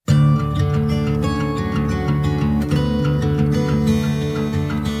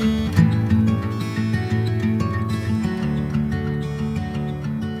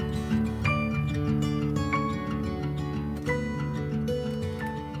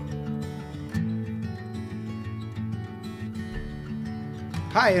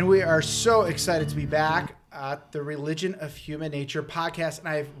Hi, and we are so excited to be back at the Religion of Human Nature podcast, and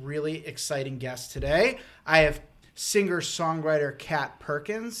I have really exciting guests today. I have singer-songwriter Kat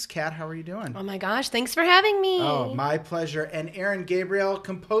Perkins. Kat, how are you doing? Oh my gosh, thanks for having me. Oh, my pleasure. And Aaron Gabriel,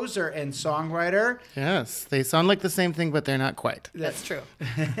 composer and songwriter. Yes, they sound like the same thing, but they're not quite. That's true.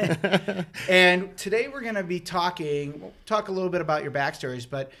 And today we're going to be we'll talk a little bit about your backstories,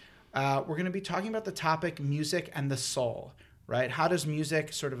 but we're going to be talking about the topic music and the soul. Right? How does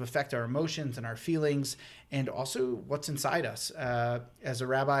music sort of affect our emotions and our feelings, and also what's inside us? As a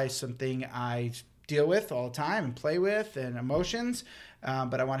rabbi, something I deal with all the time and play with, and emotions.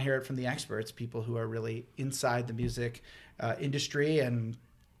 But I want to hear it from the experts, people who are really inside the music industry and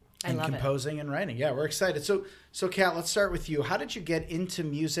composing and writing. Yeah, we're excited. So Kat, let's start with you. How did you get into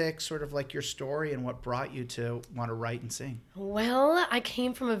music, sort of like your story, and what brought you to want to write and sing? Well, I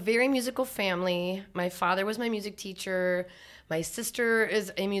came from a very musical family. My father was my music teacher. My sister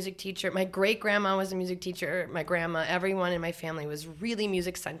is a music teacher. My great-grandma was a music teacher. My grandma, everyone in my family was really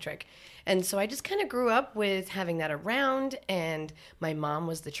music-centric. And so I just kind of grew up with having that around, and my mom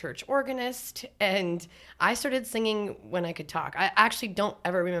was the church organist, and I started singing when I could talk. I actually don't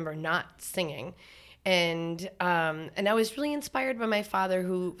ever remember not singing. And I was really inspired by my father,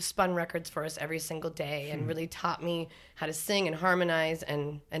 who spun records for us every single day and really taught me how to sing and harmonize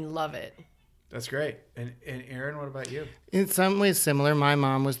and love it. That's great. And Aaron, what about you? In some ways similar. My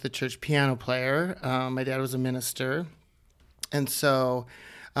mom was the church piano player. My dad was a minister. And so,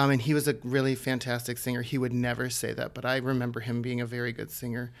 and he was a really fantastic singer. He would never say that, but I remember him being a very good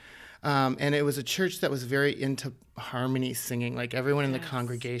singer. And it was a church that was very into harmony singing. Like everyone in the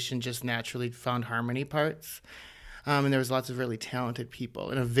congregation just naturally found harmony parts. And there was lots of really talented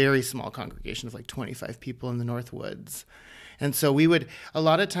people in a very small congregation of like 25 people in the North Woods. And so a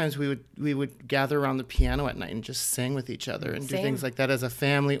lot of times we would gather around the piano at night and just sing with each other and do things like that as a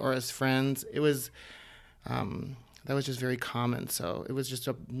family or as friends. It was, that was just very common. So it was just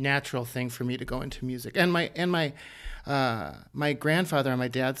a natural thing for me to go into music. And my grandfather on my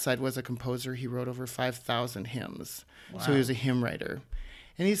dad's side was a composer. He wrote over 5,000 hymns. Wow. So he was a hymn writer.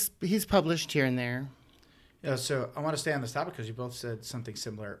 And he's published here and there. Yeah, so I want to stay on this topic because you both said something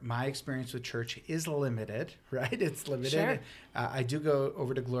similar. My experience with church is limited, right? It's limited. Sure. I do go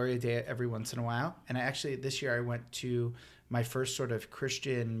over to Gloria Dei every once in a while. And this year I went to my first sort of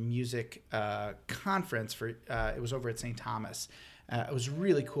Christian music conference. It was over at St. Thomas. It was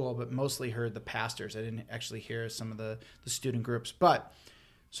really cool, but mostly heard the pastors. I didn't actually hear some of the student groups.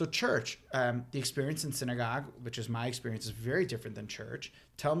 So church, the experience in synagogue, which is my experience, is very different than church.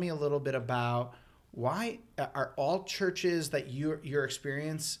 Tell me a little bit about why are all churches that your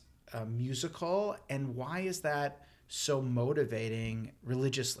experience musical, and why is that so motivating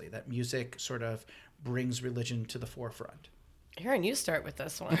religiously, that music sort of brings religion to the forefront? Aaron, you start with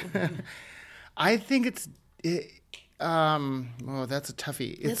this one. I think that's a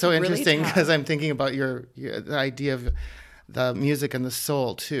toughie. It's so really interesting tough. because I'm thinking about the idea of the music and the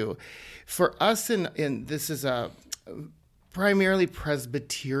soul too. For us, this is a primarily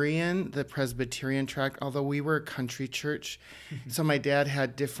Presbyterian, the Presbyterian track, although we were a country church. So my dad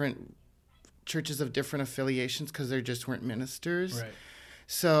had different churches of different affiliations because there just weren't ministers. Right.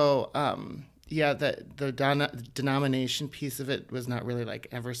 So, the denomination piece of it was not really like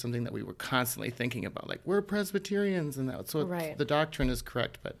ever something that we were constantly thinking about. Like, we're Presbyterians and that. So the doctrine is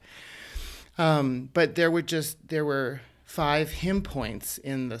correct. But there were 5 hymn points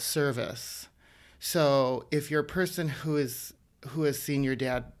in the service. So if you're a person who has seen your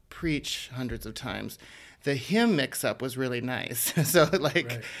dad preach hundreds of times, the hymn mix-up was really nice. So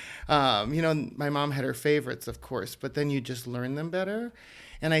my mom had her favorites, of course, but then you just learn them better.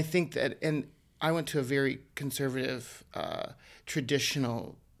 And I think and I went to a very conservative,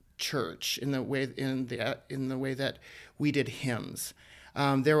 traditional church in the way that we did hymns.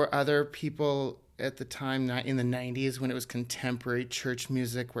 There were other people at the time, not in the 90s, when it was contemporary church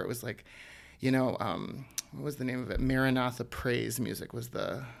music, where it was like, what was the name of it? Maranatha praise music was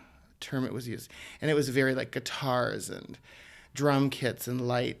the term it was used. And it was very like guitars and drum kits and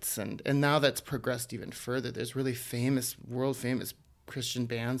lights. And now that's progressed even further. There's really world famous Christian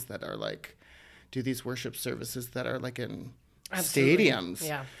bands that are like, do these worship services that are like in stadiums.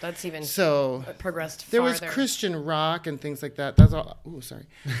 Yeah, that's even progressed farther. There was Christian rock and things like that. That's all. Oh, sorry.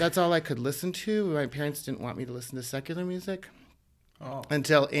 That's all I could listen to. My parents didn't want me to listen to secular music. Oh.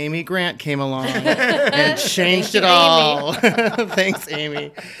 Until Amy Grant came along and changed it all. Thanks,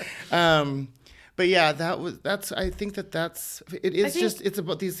 Amy. But yeah, I think it's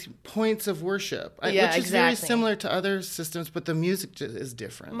about these points of worship, which is very similar to other systems, but the music is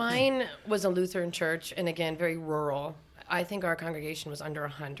different. Mine was a Lutheran church, and again, very rural. I think our congregation was under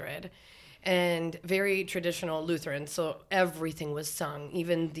 100, and very traditional Lutheran. So everything was sung,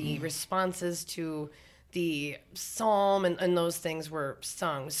 even the responses to the psalm and those things were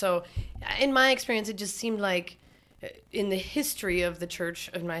sung. So in my experience, it just seemed like in the history of the church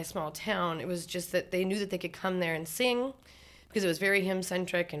of my small town, it was just that they knew that they could come there and sing because it was very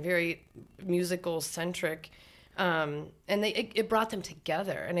hymn-centric and very musical-centric. And it brought them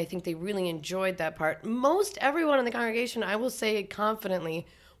together, and I think they really enjoyed that part. Most everyone in the congregation, I will say confidently,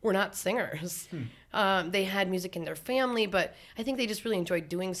 were not singers. They had music in their family, but I think they just really enjoyed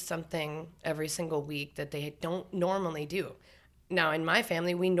doing something every single week that they don't normally do. Now, in my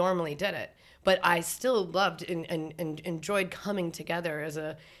family, we normally did it, but I still loved and enjoyed coming together as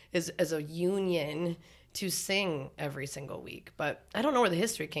a union to sing every single week. But I don't know where the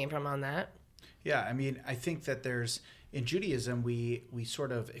history came from on that. Yeah, I mean, I think that in Judaism, we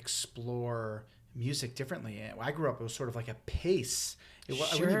sort of explore music differently. I grew up, it was sort of like a pace. I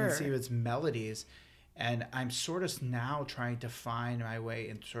wouldn't even see it as melodies. And I'm sort of now trying to find my way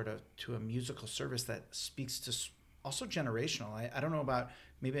in sort of to a musical service that speaks to also generational. I don't know about,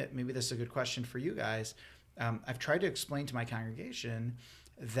 maybe this is a good question for you guys. I've tried to explain to my congregation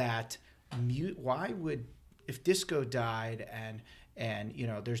that if disco died and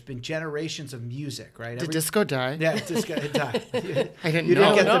there's been generations of music, right? Did disco die? Yeah, disco it died. I didn't know. You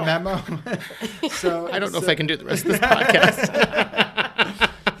didn't get the memo? So I don't know if I can do the rest of this podcast.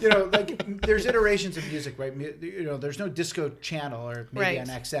 Like there's iterations of music, right? There's no disco channel or maybe on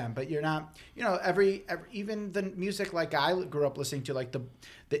XM, but you're not, every even the music like I grew up listening to, like the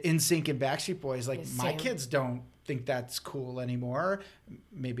NSYNC and Backstreet Boys, like my kids don't think that's cool anymore.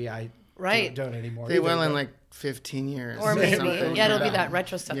 Maybe I don't anymore. They will in like 15 years. Or maybe, it'll be that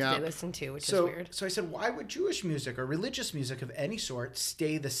retro stuff that they listen to, which is weird. So I said, why would Jewish music or religious music of any sort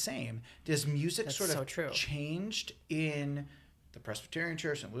stay the same? Does music changed in the Presbyterian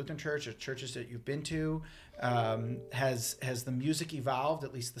Church and Lutheran Church, or churches that you've been to? Has the music evolved?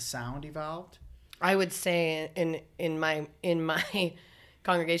 At least the sound evolved? I would say in my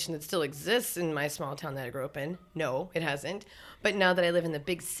congregation that still exists in my small town that I grew up in, no, it hasn't. But now that I live in the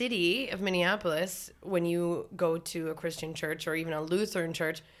big city of Minneapolis, when you go to a Christian church or even a Lutheran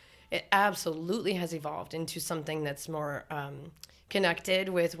church, it absolutely has evolved into something that's more connected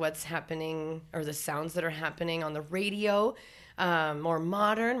with what's happening or the sounds that are happening on the radio. More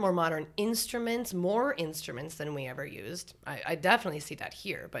modern instruments, more instruments than we ever used. I definitely see that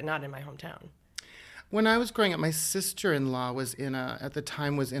here, but not in my hometown. When I was growing up, my sister-in-law was in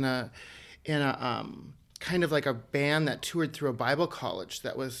a kind of like a band that toured through a Bible college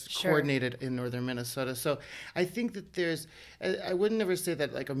that was coordinated in northern Minnesota. So I think that I wouldn't never say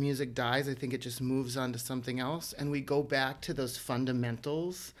that like a music dies. I think it just moves on to something else, and we go back to those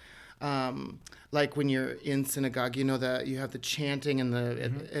fundamentals. Like when you're in synagogue, that you have the chanting and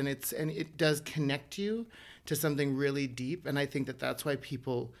and it does connect you to something really deep. And I think that that's why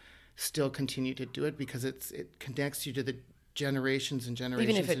people still continue to do it, because it connects you to the generations and generations,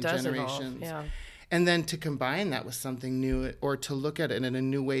 even if it does generations. Evolve, yeah. And then to combine that with something new, or to look at it in a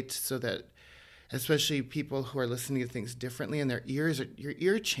new way, so that especially people who are listening to things differently, and your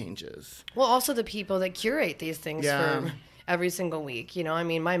ear changes. Well, also the people that curate these things for every single week.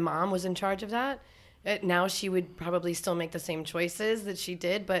 My mom was in charge of that. Now she would probably still make the same choices that she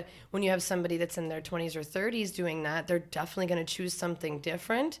did, but when you have somebody that's in their 20s or 30s doing that, they're definitely going to choose something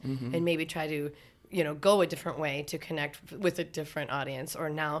different and maybe try to, go a different way to connect with a different audience. Or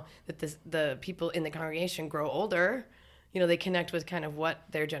now that the people in the congregation grow older, they connect with kind of what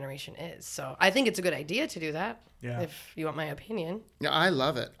their generation is. So I think it's a good idea to do that, if you want my opinion. Yeah, I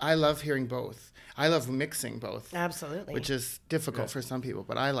love it. I love hearing both. I love mixing both. Absolutely. Which is difficult for some people,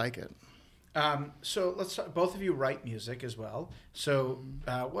 but I like it. So let's talk, both of you write music as well. So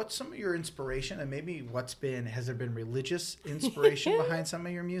what's some of your inspiration, and maybe has there been religious inspiration behind some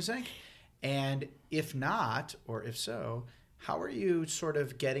of your music? And if not, or if so, how are you sort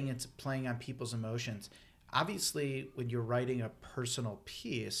of getting into playing on people's emotions? Obviously, when you're writing a personal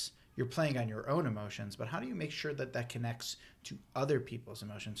piece, you're playing on your own emotions, but how do you make sure that connects to other people's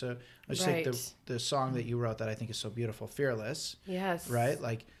emotions? So let's take the song that you wrote that I think is so beautiful, Fearless. Yes. Right?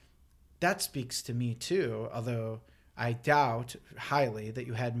 Like, that speaks to me too, although I doubt highly that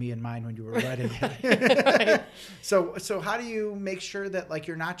you had me in mind when you were writing it. So how do you make sure that like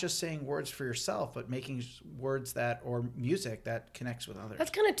you're not just saying words for yourself, but making words or music that connects with others? That's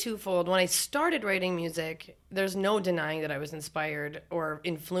kind of twofold. When I started writing music, there's no denying that I was inspired or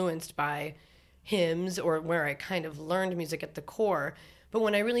influenced by hymns, or where I kind of learned music at the core. But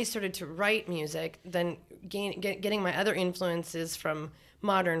when I really started to write music, then getting my other influences from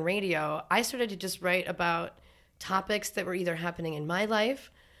modern radio, I started to just write about topics that were either happening in my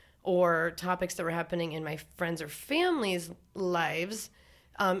life or topics that were happening in my friends or family's lives,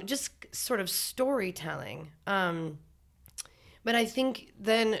 just sort of storytelling. But I think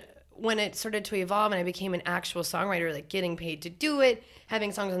then when it started to evolve and I became an actual songwriter, like getting paid to do it,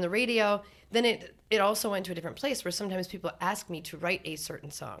 having songs on the radio, then it also went to a different place where sometimes people ask me to write a certain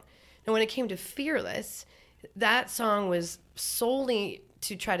song. Now, when it came to Fearless, that song was solely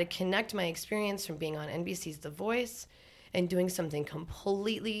to try to connect my experience from being on NBC's The Voice and doing something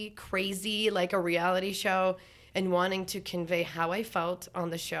completely crazy like a reality show and wanting to convey how I felt on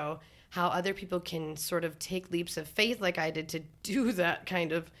the show, how other people can sort of take leaps of faith like I did to do that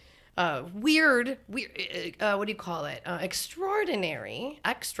kind of weird, what do you call it? Extraordinary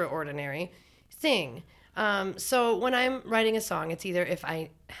thing. So when I'm writing a song, it's either if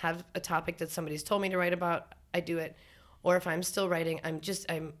I have a topic that somebody's told me to write about, I do it. Or if I'm still writing,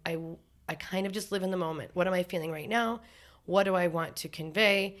 I kind of just live in the moment. What am I feeling right now? What do I want to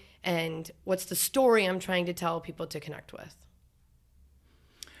convey? And what's the story I'm trying to tell people to connect with?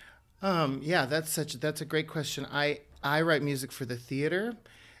 Yeah, that's a great question. I write music for the theater,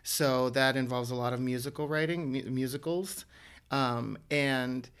 so that involves a lot of musical writing, musicals,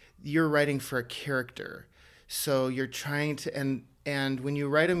 and you're writing for a character. So you're trying to, and when you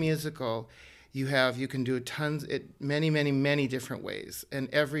write a musical, you can do many different ways. And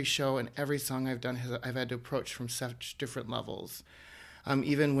every show and every song I've done, I've had to approach from such different levels.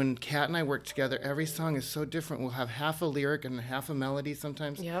 Even when Kat and I work together, every song is so different. We'll have half a lyric and half a melody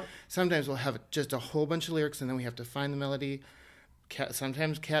sometimes. Yep. Sometimes we'll have just a whole bunch of lyrics and then we have to find the melody.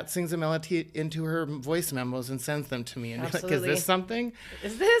 Sometimes Kat sings a melody into her voice memos and sends them to me. And you're like, is this something?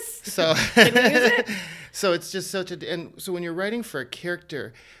 Is this? So, can we use it? So it's just and so when you're writing for a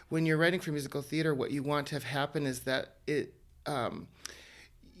character, when you're writing for musical theater, what you want to have happen is that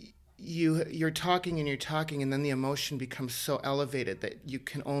you're talking and then the emotion becomes so elevated that you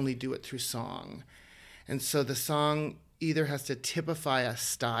can only do it through song. And so the song either has to typify a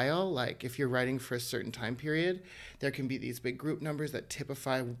style, like if you're writing for a certain time period, there can be these big group numbers that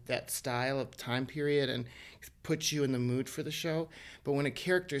typify that style of time period and put you in the mood for the show. But when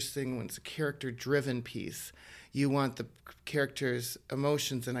when it's a character-driven piece, you want the character's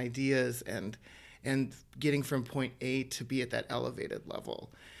emotions and ideas and getting from point A to B at that elevated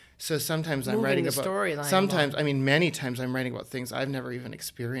level. So sometimes I'm writing about storyline. Many times I'm writing about things I've never even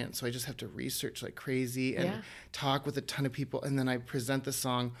experienced. So I just have to research like crazy and talk with a ton of people. And then I present the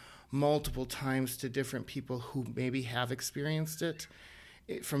song multiple times to different people who maybe have experienced it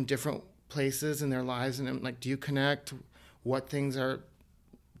from different places in their lives. And I'm like, do you connect? What things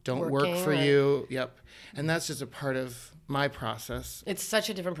don't work for you? Yep. And that's just a part of my process. It's such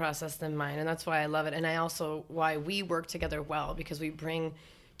a different process than mine. And that's why I love it. And why we work together well, because we bring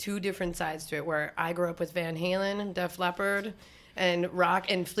two different sides to it, where I grew up with Van Halen, Def Leppard, and rock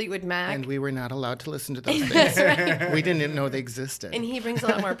and Fleetwood Mac. And we were not allowed to listen to those things. Right. We didn't even know they existed. And he brings a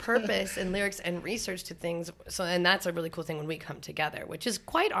lot more purpose and lyrics and research to things. And that's a really cool thing when we come together, which is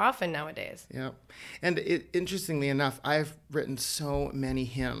quite often nowadays. Yeah. And interestingly enough, I've written so many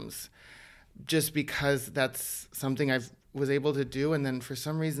hymns just because that's something I was able to do. And then for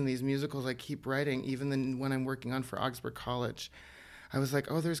some reason, these musicals I keep writing, even when I'm working on for Augsburg College, I was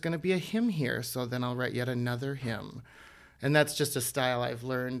like, oh, there's going to be a hymn here, so then I'll write yet another hymn. And that's just a style I've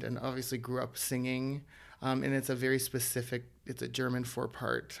learned and obviously grew up singing. And it's a very specific, it's a German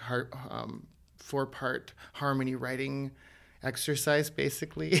four-part harmony writing exercise,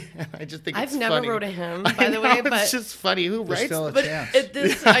 basically. And I just think I've it's never funny. wrote a hymn, by the way. But it's just funny. Who writes? Still a but chance.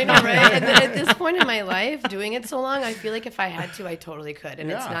 I know, right? And at this point in my life, doing it so long, I feel like if I had to, I totally could. And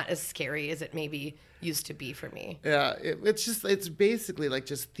it's not as scary as it maybe used to be for me. Yeah, it's basically like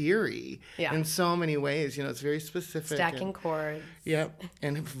just theory in so many ways. It's very specific. Stacking chords. Yep,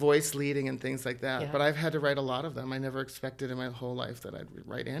 and voice leading and things like that. Yeah. But I've had to write a lot of them. I never expected in my whole life that I'd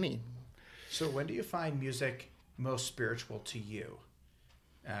write any. So when do you find music most spiritual to you?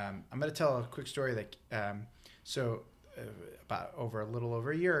 I'm going to tell a quick story that about a little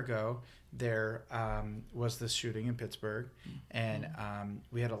over a year ago, there was this shooting in Pittsburgh, and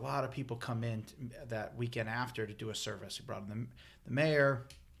we had a lot of people come in that weekend after to do a service. We brought in the mayor.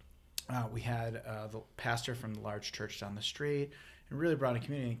 We had the pastor from the large church down the street, and really brought a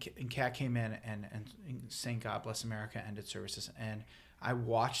community. And Kat came in and sang God Bless America, ended services. And I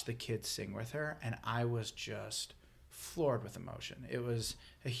watched the kids sing with her, and I was just floored with emotion. It was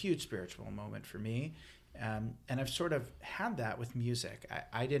a huge spiritual moment for me. And I've sort of had that with music.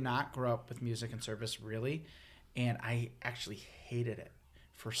 I did not grow up with music and service, really, and I actually hated it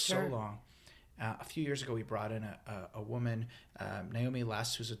for so long. A few years ago, we brought in a woman, Naomi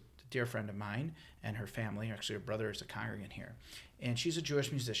Les, who's a dear friend of mine and her family. Actually, her brother is a congregant here. And she's a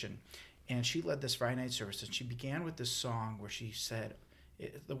Jewish musician. And she led this Friday night service. And she began with this song where she said,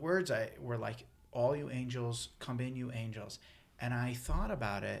 the words were like, all you angels, come in, you angels. And I thought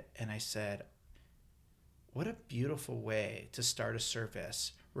about it and I said, what a beautiful way to start a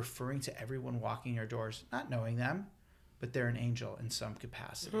service, referring to everyone walking your doors, not knowing them, but they're an angel in some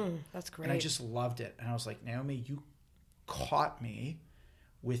capacity. That's great. And I just loved it. And I was like, Naomi, you caught me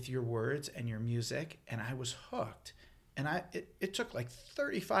with your words and your music, and I was hooked. And it took like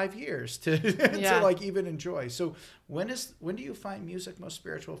 35 years to to like even enjoy. So when do you find music most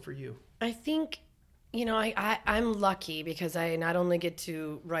spiritual for you? I think, I'm lucky because I not only get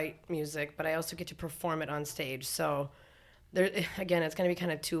to write music, but I also get to perform it on stage. So there, again, it's going to be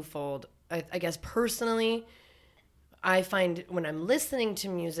kind of twofold. I guess personally, I find when I'm listening to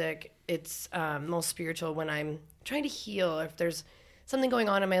music, it's most spiritual when I'm trying to heal. If there's something going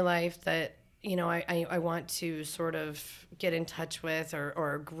on in my life that, I want to sort of get in touch with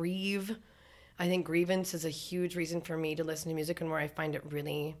or grieve. I think grievance is a huge reason for me to listen to music and where I find it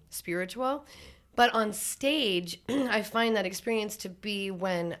really spiritual. But on stage, I find that experience to be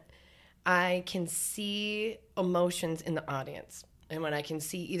when I can see emotions in the audience. And when I can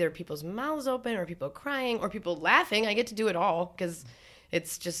see either people's mouths open or people crying or people laughing, I get to do it all because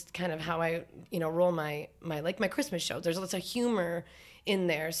it's just kind of how I, roll my Christmas show. There's lots of humor in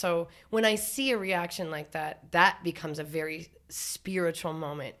there. So when I see a reaction like that, that becomes a very spiritual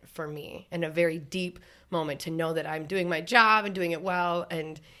moment for me and a very deep moment to know that I'm doing my job and doing it well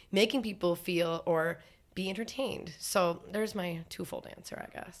and making people feel or be entertained. So there's my twofold answer,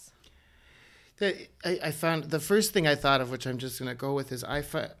 I guess. I found the first thing I thought of, which I'm just going to go with, is I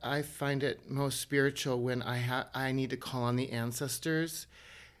find it most spiritual when I need to call on the ancestors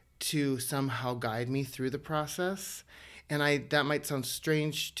to somehow guide me through the process. And that might sound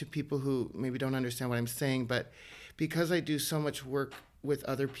strange to people who maybe don't understand what I'm saying, but because I do so much work with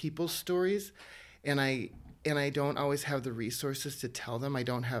other people's stories, and I don't always have the resources to tell them, I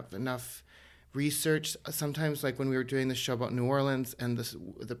don't have enough research. Sometimes, like when we were doing the show about New Orleans and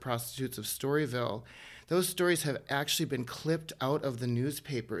the prostitutes of Storyville, those stories have actually been clipped out of the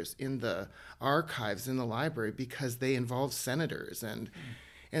newspapers in the archives in the library because they involve senators and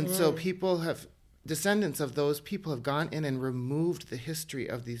so descendants of those people have gone in and removed the history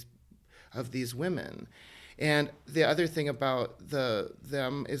of these women. And the other thing about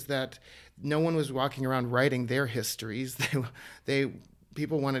them is that no one was walking around writing their histories.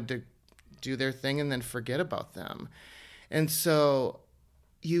 People wanted to do their thing and then forget about them. And so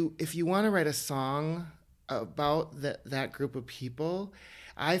if you want to write a song about that group of people,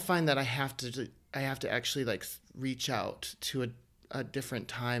 I find that I have to actually like reach out to a different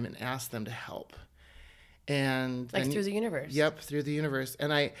time and ask them to help. And through the universe. Yep, through the universe.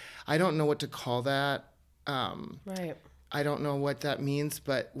 And I don't know what to call that. Right. I don't know what that means,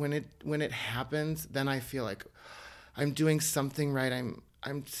 but when it happens, then I feel like I'm doing something right.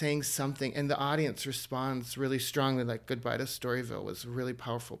 I'm saying something, and the audience responds really strongly. Like Goodbye to Storyville was a really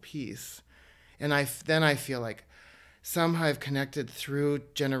powerful piece, and then I feel like somehow I've connected through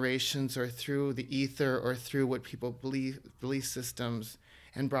generations or through the ether or through what people belief systems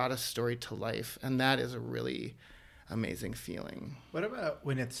and brought a story to life, and that is a really amazing feeling. What about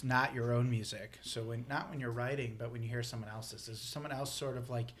when it's not your own music? So not when you're writing, but when you hear someone else's. Is there someone else sort of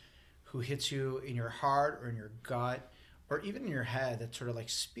like who hits you in your heart or in your gut or even in your head that sort of like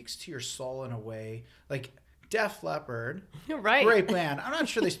speaks to your soul in a way? Like Def Leppard, right? Great band. I'm not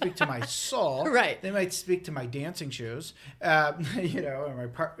sure they speak to my soul. Right. They might speak to my dancing shoes, or my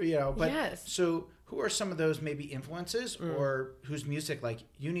part, But yes. So who are some of those maybe influences or whose music like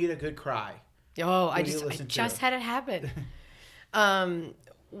you need a good cry? Oh, I just had it happen.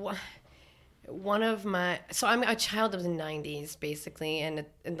 One of so I'm a child of the 90s, basically, and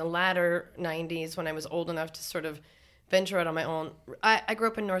in the latter 90s, when I was old enough to sort of venture out on my own, I grew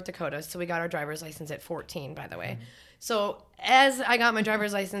up in North Dakota, so we got our driver's license at 14, by the way. Mm-hmm. So as I got my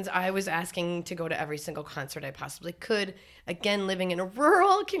driver's license, I was asking to go to every single concert I possibly could. Again, living in a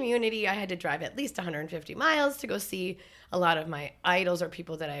rural community, I had to drive at least 150 miles to go see a lot of my idols or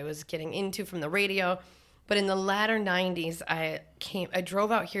people that I was getting into from the radio. But in the latter 90s, I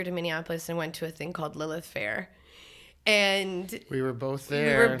drove out here to Minneapolis and went to a thing called Lilith Fair. And we were both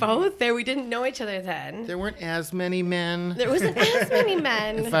there. We didn't know each other then. There weren't as many men. There wasn't as many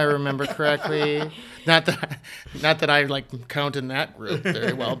men. If I remember correctly. Not that I like counted that group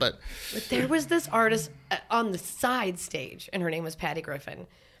very well, but there was this artist on the side stage, and her name was Patty Griffin.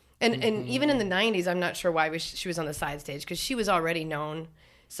 And even in the 90s, I'm not sure why she was on the side stage, because she was already known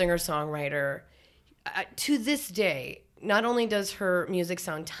singer-songwriter. To this day, not only does her music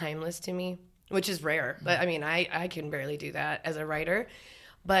sound timeless to me, which is rare, but I mean, I can barely do that as a writer,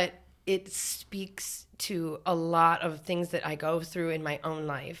 but it speaks to a lot of things that I go through in my own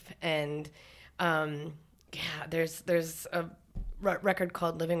life. And there's a record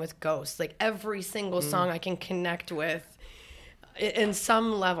called Living with Ghosts. Like every single song I can connect with in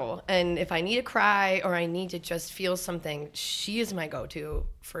some level. And if I need to cry or I need to just feel something, she is my go-to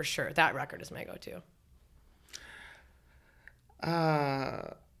for sure. That record is my go-to.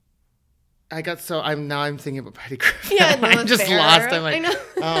 I'm thinking about Petty Griffin. Yeah, no, I'm just fair. lost. I'm like, I know.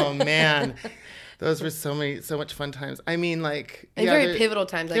 oh man, those were so much fun times. I mean, like, and very pivotal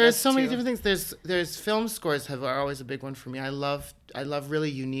times. There's so many different things. There's film scores are always a big one for me. I love really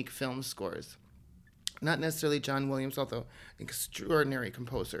unique film scores. Not necessarily John Williams, although extraordinary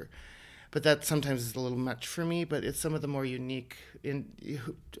composer, but that sometimes is a little much for me. But it's some of the more unique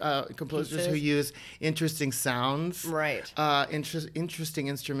composers who use interesting sounds, right? Interesting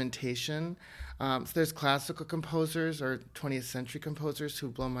instrumentation. So there's classical composers or 20th century composers who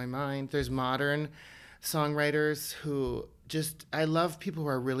blow my mind. There's modern songwriters who I love people who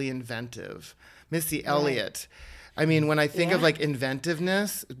are really inventive. Missy Elliott. I mean, when I think of like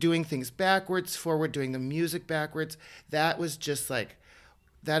inventiveness, doing things backwards, forward, doing the music backwards, that was just like,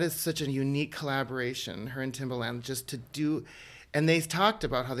 that is such a unique collaboration, her and Timbaland, just to do. And they talked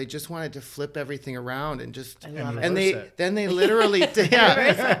about how they just wanted to flip everything around and just, and they literally did,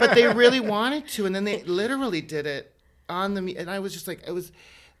 but they really wanted to. And then they literally did it on and I was just like,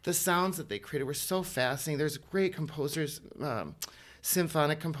 the sounds that they created were so fascinating. There's great composers,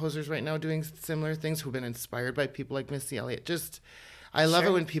 symphonic composers right now doing similar things who've been inspired by people like Missy Elliott. I love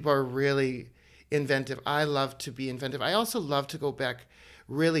it when people are really inventive. I love to be inventive. I also love to go back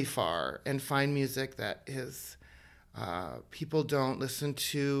really far and find music that is people don't listen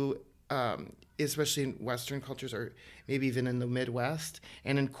to, especially in Western cultures or maybe even in the Midwest,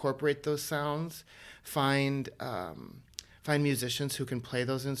 and incorporate those sounds. Find musicians who can play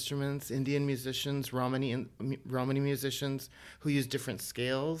those instruments, Indian musicians, Romani musicians who use different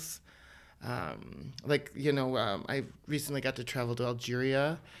scales. I recently got to travel to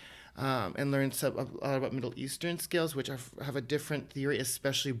Algeria and learn a lot about Middle Eastern scales, which have a different theory,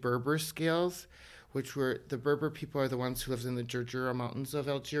 especially Berber scales, which were the Berber people are the ones who lived in the Jurjura Mountains of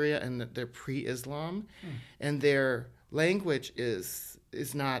Algeria, and they're pre-Islam, and their language is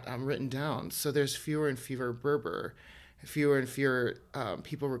not written down. So there's fewer and fewer Berber, fewer and fewer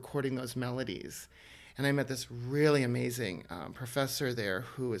people recording those melodies. And I met this really amazing professor there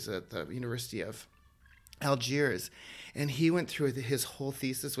who was at the University of Algiers, and he went through his whole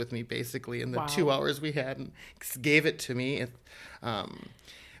thesis with me basically in the 2 hours we had and gave it to me.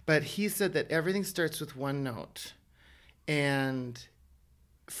 But he said that everything starts with one note, and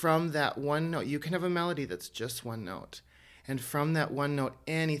from that one note, you can have a melody that's just one note. And from that one note,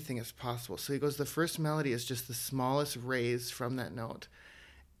 anything is possible. So he goes, the first melody is just the smallest raise from that note.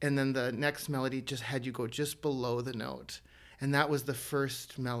 And then the next melody just had you go just below the note. And that was the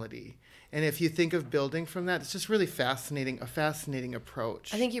first melody. And if you think of building from that, it's just really fascinating, a fascinating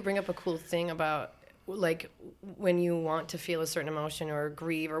approach. I think you bring up a cool thing about, like, when you want to feel a certain emotion or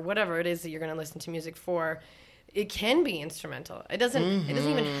grieve or whatever it is that you're going to listen to music for, it can be instrumental. It doesn't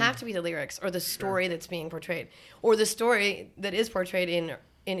even have to be the lyrics or the story that's being portrayed or the story that is portrayed in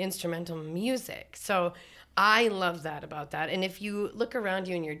instrumental music. So I love that about that. And if you look around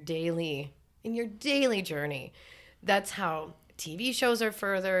you in your daily journey, that's how TV shows are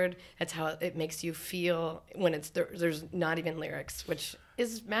furthered. That's how it makes you feel when there's not even lyrics, which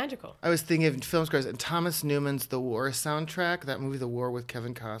is magical. I was thinking of film scores and Thomas Newman's The War soundtrack, that movie The War with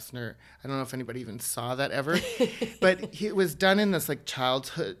Kevin Costner. I don't know if anybody even saw that ever, but it was done in this like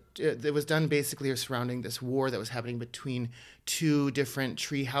childhood. It was done basically surrounding this war that was happening between two different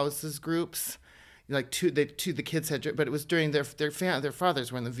tree houses groups. Like the kids had, but it was during their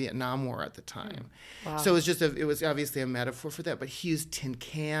fathers were in the Vietnam War at the time. Wow. So it was obviously a metaphor for that. But he used tin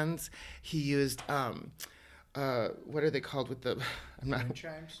cans. He used what are they called with the wind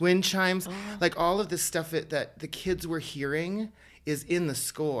chimes? Wind chimes. Oh. Like all of this stuff that the kids were hearing is in the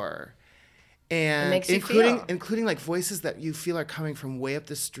score. And it makes you feel. including like voices that you feel are coming from way up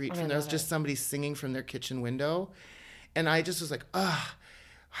the street. From there's just somebody singing from their kitchen window, and I just was like,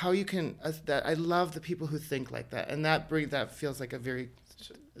 how you can that I love the people who think like that, and that feels like a very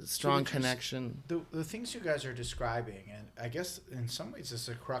strong connection. The things you guys are describing, and I guess in some ways it's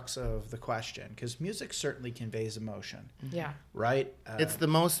the crux of the question, because music certainly conveys emotion. Yeah. Right? It's the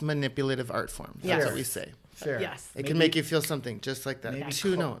most manipulative art form. That's what we say. Fair. Yes. It can make you feel something just like that. Maybe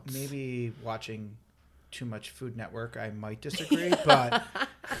Two notes. Maybe watching too much Food Network, I might disagree, but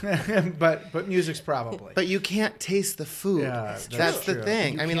but music's probably. But you can't taste the food. Yeah, that's the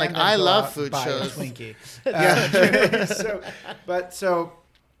thing. You I mean, can like, then I go love out food and buy shows. A Twinkie.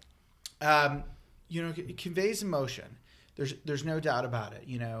 It conveys emotion. There's no doubt about it.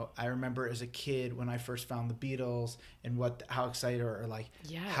 I remember as a kid when I first found the Beatles and how excited or like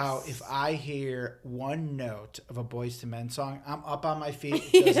how if I hear one note of a Boyz II Men song, I'm up on my feet.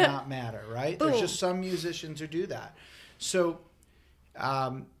 It does not matter, right? Boom. There's just some musicians who do that. So,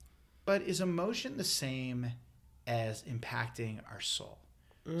 but is emotion the same as impacting our soul?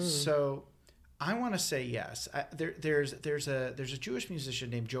 So, I want to say yes. There's a Jewish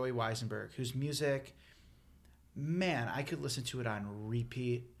musician named Joey Weisenberg whose music, man, I could listen to it on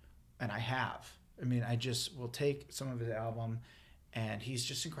repeat, and I have. I mean, I just will take some of his album, and he's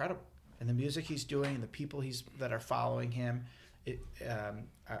just incredible. And the music he's doing, and the people that are following him,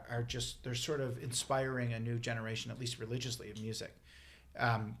 are just, they're sort of inspiring a new generation, at least religiously, of music.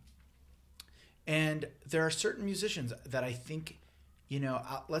 And there are certain musicians that I think,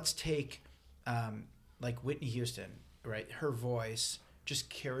 let's take like Whitney Houston, right? Her voice just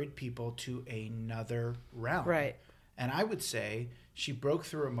carried people to another realm. Right. And I would say she broke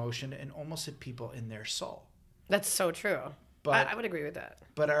through emotion and almost hit people in their soul. That's so true. But I would agree with that.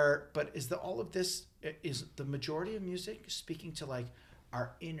 But is is the majority of music speaking to like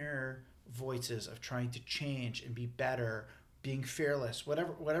our inner voices of trying to change and be better, being fearless,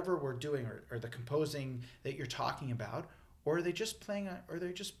 whatever we're doing, or the composing that you're talking about, or are they just pulling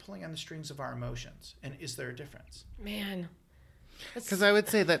on the strings of our emotions? And is there a difference? Man. Because I would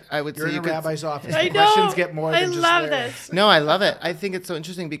say You're in a rabbi's office. I The questions know. get more than just I love lyrics. this. No, I love it. I think it's so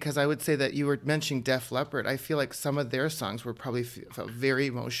interesting because I would say that you were mentioning Def Leppard. I feel like some of their songs were probably felt very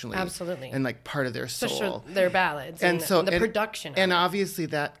emotionally, absolutely, and like part of their soul. Especially their ballads and the production. And obviously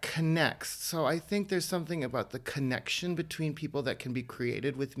that connects. So I think there's something about the connection between people that can be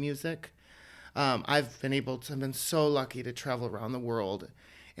created with music. I've been so lucky to travel around the world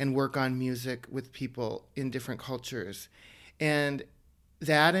and work on music with people in different cultures. And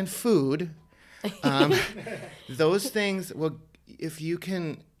that and food, those things, well, if you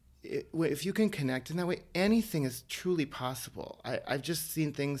can connect in that way, anything is truly possible. I've just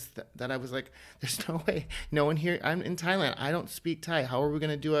seen things that I was like, there's no way, no one here, I'm in Thailand, I don't speak Thai. How are we going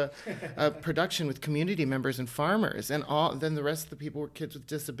to do a production with community members and farmers? And then the rest of the people were kids with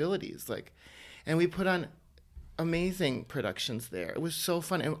disabilities. And we put on amazing productions there. It was so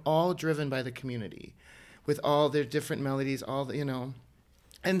fun and all driven by the community, with all their different melodies,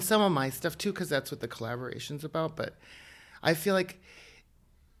 and some of my stuff too, because that's what the collaboration's about. But I feel like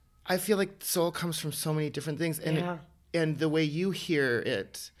soul comes from so many different things, and the way you hear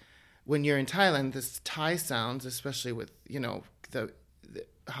it when you're in Thailand, this Thai sounds, especially with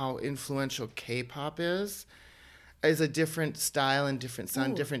how influential K-pop is a different style and different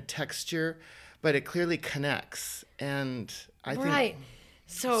sound, different texture, but it clearly connects, and I think.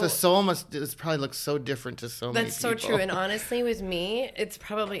 So soul probably looks so different to so many people. That's so true. And honestly, with me, it's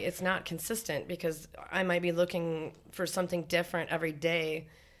not consistent because I might be looking for something different every day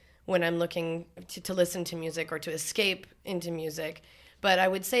when I'm looking to listen to music or to escape into music. But I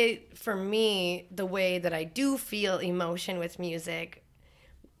would say for me, the way that I do feel emotion with music,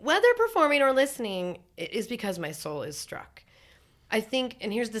 whether performing or listening, is because my soul is struck. I think,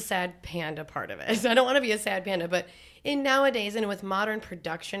 and here's the sad panda part of it. I don't want to be a sad panda, but nowadays and with modern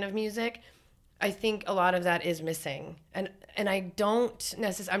production of music, I think a lot of that is missing. And I don't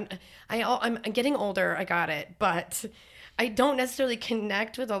necessarily, I'm getting older, I got it, but I don't necessarily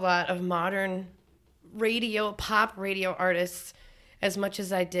connect with a lot of modern pop radio artists as much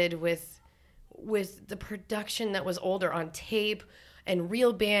as I did with the production that was older on tape and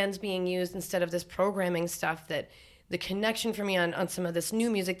real bands being used instead of this programming stuff. That the connection for me on some of this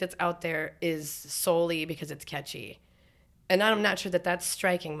new music that's out there is solely because it's catchy. And I'm not sure that that's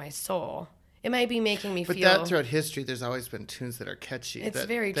striking my soul. It might be making me feel... But that throughout history, there's always been tunes that are catchy. It's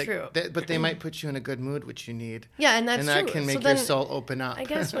very true. But they might put you in a good mood, which you need. Yeah, and that's true. And that can make your soul open up. I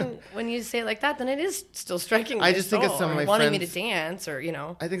guess when you say it like that, then it is still striking my soul. I just think of some of my wanting friends... me to dance or,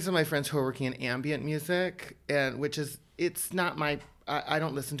 I think some of my friends who are working in ambient music, it's not my... I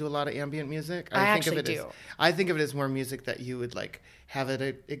don't listen to a lot of ambient music. I think of it as more music that you would have at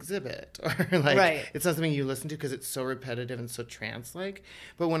an exhibit, or right. It's not something you listen to because it's so repetitive and so trance-like.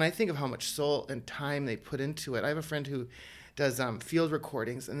 But when I think of how much soul and time they put into it, I have a friend who does field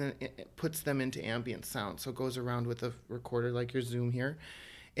recordings and then it puts them into ambient sound. So it goes around with a recorder like your Zoom here,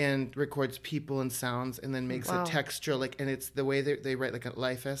 and records people and sounds, and then makes a texture and it's the way they write a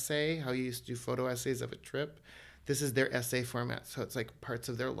life essay, how you used to do photo essays of a trip. This is their essay format, so it's parts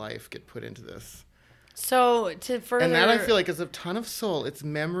of their life get put into this. So to further, and that I feel like is a ton of soul. It's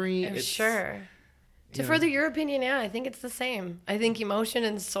memory. I'm It's sure. To further your opinion, yeah, I think it's the same. I think emotion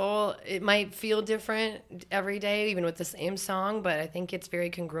and soul, it might feel different every day, even with the same song, but I think it's very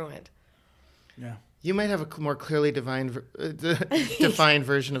congruent. Yeah. You might have a more clearly defined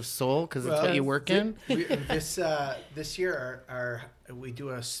version of soul because it's what you work in. This year, we do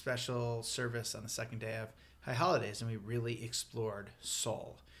a special service on the second day of High Holidays, and we really explored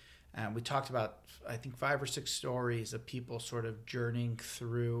soul. And we talked about, I think, 5 or 6 stories of people sort of journeying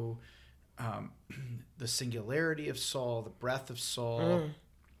through the singularity of soul, the breath of soul,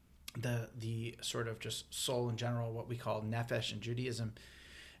 the sort of just soul in general, what we call nefesh in Judaism.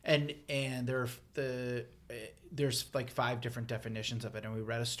 And there's like 5 different definitions of it, and we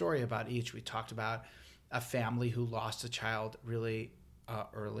read a story about each. We talked about a family who lost a child really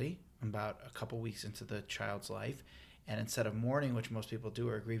early, about a couple weeks into the child's life, and instead of mourning, which most people do,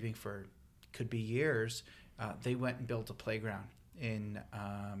 or grieving for could be years, they went and built a playground in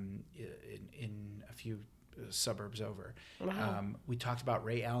a few suburbs over. Wow. We talked about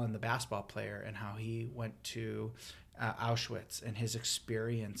Ray Allen, the basketball player, and how he went to Auschwitz and his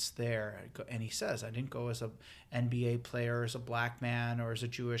experience there. And he says, I didn't go as an NBA player, as a black man, or as a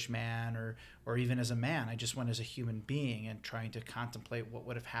Jewish man, or even as a man. I just went as a human being and trying to contemplate what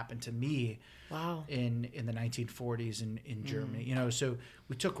would have happened to me. Wow. In the 1940s in Germany. So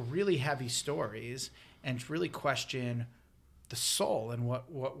we took really heavy stories and really question the soul and what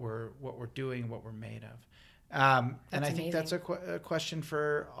we're doing, what we're made of. And I think that's a question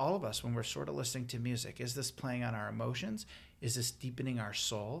for all of us when we're sort of listening to music. Is this playing on our emotions? Is this deepening our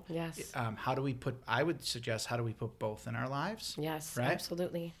soul? Yes. I would suggest, how do we put both in our lives? Yes, right?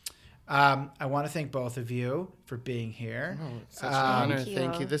 Absolutely. I want to thank both of you for being here. Oh, it's such an honor.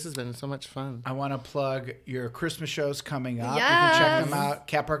 Thank you. This has been so much fun. I want to plug your Christmas shows coming up. Yes. You can check them out,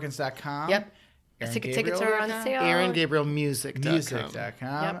 katperkins.com. Yep. Aaron Tickets are on sale. Aaron Gabriel Music.com.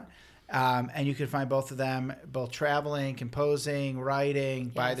 Yep. And you can find both of them, both traveling, composing, writing,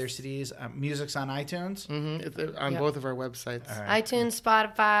 buy their CDs. Music's on iTunes. It's on both of our websites. Right. iTunes,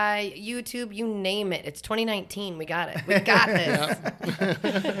 Spotify, YouTube, you name it. It's 2019. We got it. We got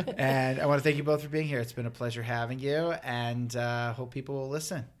this. And I want to thank you both for being here. It's been a pleasure having you, and hope people will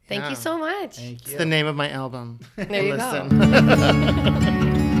listen. Thank you so much. Thank you. It's the name of my album. There you go.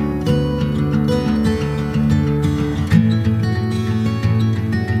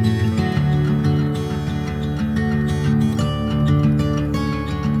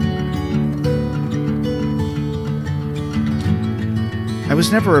 I was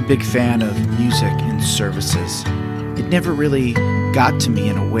never a big fan of music in services. It never really got to me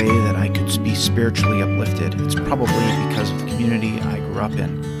in a way that I could be spiritually uplifted. It's probably because of the community I grew up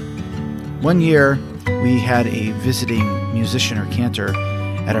in. One year, we had a visiting musician or cantor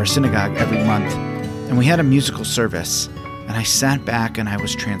at our synagogue every month, and we had a musical service. And I sat back and I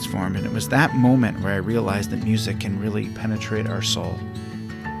was transformed. And it was that moment where I realized that music can really penetrate our soul,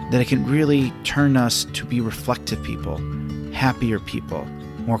 that it can really turn us to be reflective people, happier people,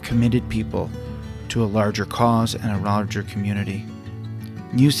 more committed people to a larger cause and a larger community.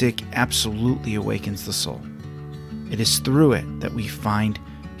 Music absolutely awakens the soul. It is through it that we find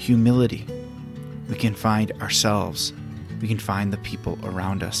humility. We can find ourselves. We can find the people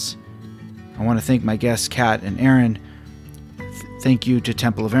around us. I want to thank my guests, Kat and Aaron. Thank you to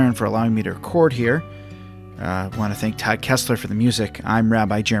Temple of Aaron for allowing me to record here. I want to thank Todd Kessler for the music. I'm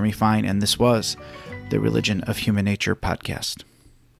Rabbi Jeremy Fine, and this was the Religion of Human Nature podcast.